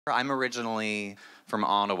I'm originally from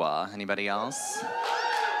Ottawa. Anybody else?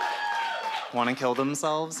 Want to kill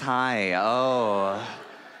themselves? Hi. Oh,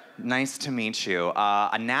 nice to meet you.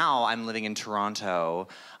 Now I'm living in Toronto,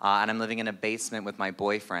 and I'm living in a basement with my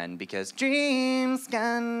boyfriend because dreams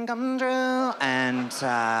can come true, and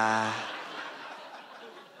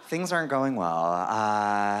things aren't going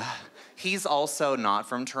well. He's also not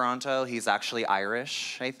from Toronto. He's actually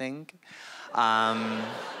Irish, I think.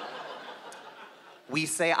 We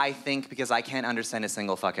say I think because I can't understand a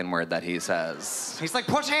single fucking word that he says. He's like,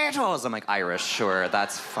 potatoes! I'm like, Irish, sure,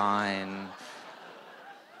 that's fine.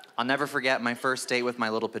 I'll never forget my first date with my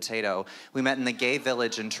little potato. We met in the gay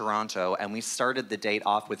village in Toronto, and we started the date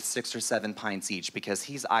off with 6 or 7 pints each because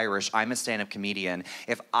he's Irish, I'm a stand-up comedian.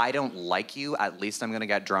 If I don't like you, at least I'm gonna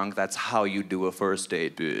get drunk. That's how you do a first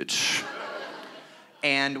date, bitch.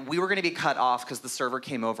 And we were gonna be cut off because the server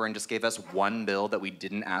came over and just gave us one bill that we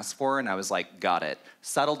didn't ask for, and I was like, got it.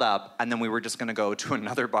 Settled up, and then we were just gonna go to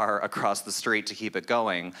another bar across the street to keep it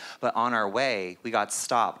going. But on our way, we got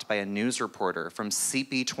stopped by a news reporter from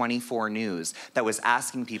CP24 News that was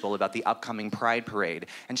asking people about the upcoming Pride Parade.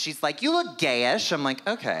 And she's like, you look gayish. I'm like,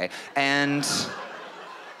 okay. And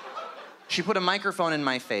she put a microphone in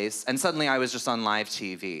my face, and suddenly I was just on live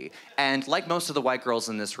TV. And like most of the white girls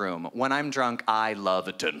in this room, when I'm drunk, I love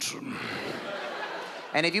attention.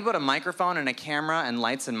 And if you put a microphone and a camera and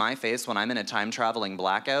lights in my face when I'm in a time-traveling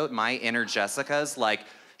blackout, my inner Jessica's like,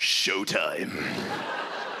 showtime.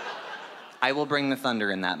 I will bring the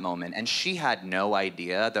thunder in that moment. And she had no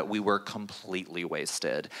idea that we were completely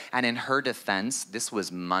wasted. And in her defense, this was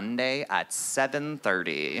Monday at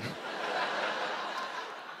 7:30.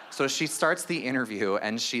 So she starts the interview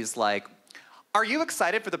and she's like, are you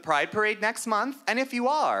excited for the Pride Parade next month? And if you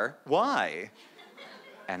are, why?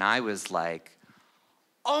 And I was like,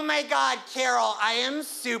 oh my God, Carol, I am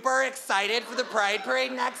super excited for the Pride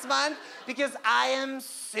Parade next month because I am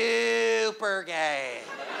super gay.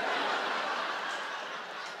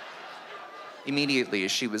 Immediately,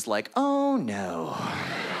 she was like, oh no.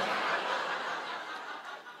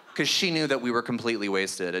 Because she knew that we were completely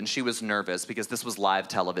wasted, and she was nervous because this was live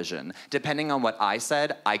television. Depending on what I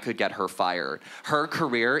said, I could get her fired. Her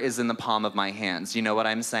career is in the palm of my hands, you know what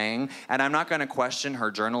I'm saying? And I'm not gonna question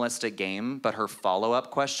her journalistic game, but her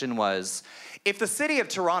follow-up question was, if the city of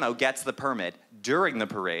Toronto gets the permit during the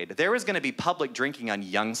parade, there is gonna be public drinking on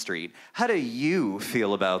Yonge Street. How do you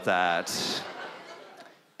feel about that?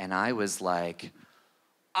 And I was like,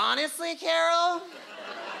 honestly, Carol?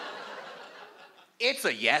 It's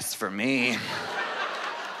a yes for me.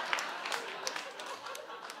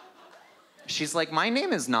 She's like, my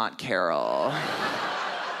name is not Carol.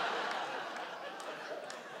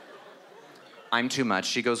 I'm too much.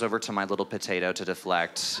 She goes over to my little potato to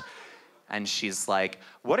deflect, and she's like,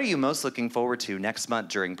 what are you most looking forward to next month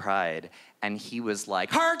during Pride? And he was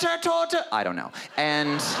like, Hart, I don't know.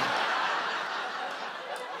 And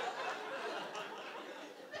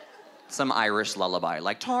some Irish lullaby,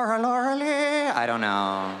 like Toralorally, I don't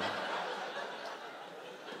know.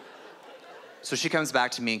 So she comes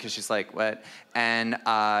back to me because she's like, what? And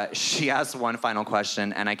she asked one final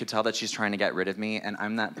question, and I could tell that she's trying to get rid of me, and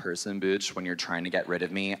I'm that person, bitch, when you're trying to get rid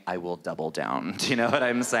of me, I will double down. Do you know what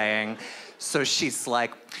I'm saying? So she's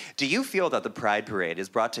like, do you feel that the Pride Parade is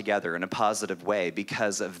brought together in a positive way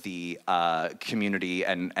because of the community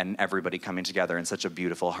and everybody coming together in such a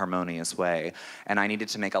beautiful, harmonious way? And I needed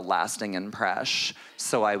to make a lasting impression.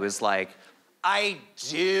 So I was like, I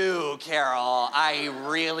do, Carol, I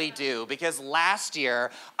really do. Because last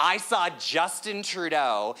year, I saw Justin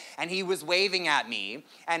Trudeau, and he was waving at me,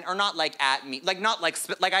 or not like at me, like not like,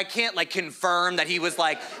 like I can't like confirm that he was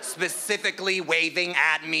like specifically waving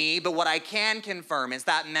at me, but what I can confirm is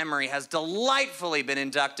that memory has delightfully been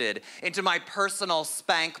inducted into my personal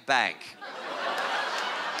spank bank.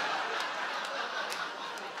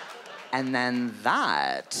 And then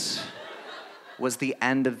that was the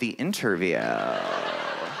end of the interview.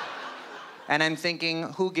 And I'm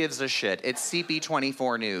thinking, who gives a shit? It's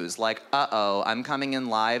CP24 News. Like, uh-oh, I'm coming in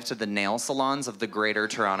live to the nail salons of the greater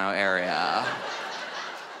Toronto area.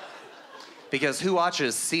 Because who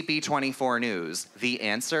watches CP24 News? The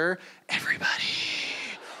answer, everybody.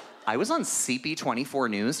 I was on CP24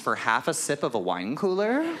 News for half a sip of a wine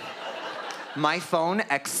cooler. My phone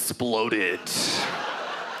exploded.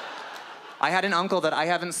 I had an uncle that I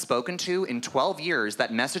haven't spoken to in 12 years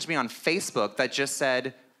that messaged me on Facebook that just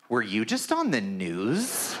said, were you just on the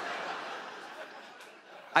news?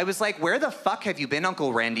 I was like, where the fuck have you been,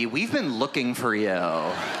 Uncle Randy? We've been looking for you.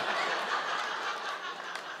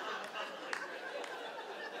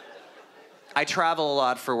 I I travel a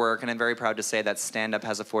lot for work, and I'm very proud to say that stand-up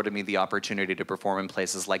has afforded me the opportunity to perform in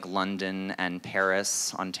places like London and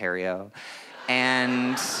Paris, Ontario.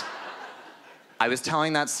 And I was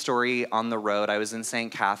telling that story on the road. I was in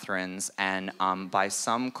St. Catharines, and by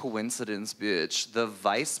some coincidence, bitch, the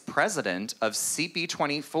vice president of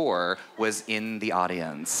CP24 was in the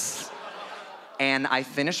audience. And I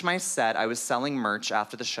finished my set. I was selling merch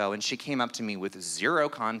after the show, and she came up to me with zero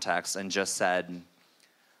context and just said,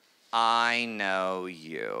 "I know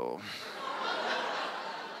you."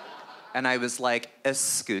 And I was like,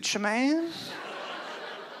 "Escucha me?"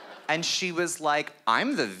 And she was like,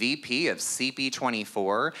 "I'm the VP of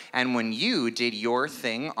CP24, and when you did your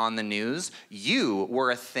thing on the news, you were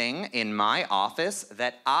a thing in my office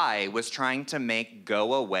that I was trying to make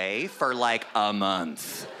go away for like a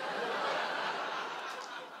month."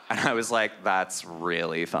 And I was like, "That's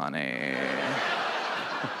really funny."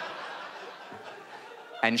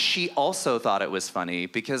 And she also thought it was funny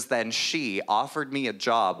because then she offered me a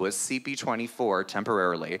job with CP24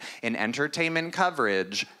 temporarily in entertainment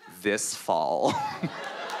coverage this fall.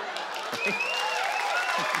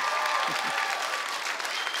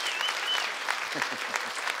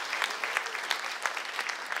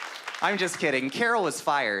 I'm just kidding. Carol was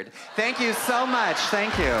fired. Thank you so much.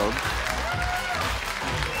 Thank you.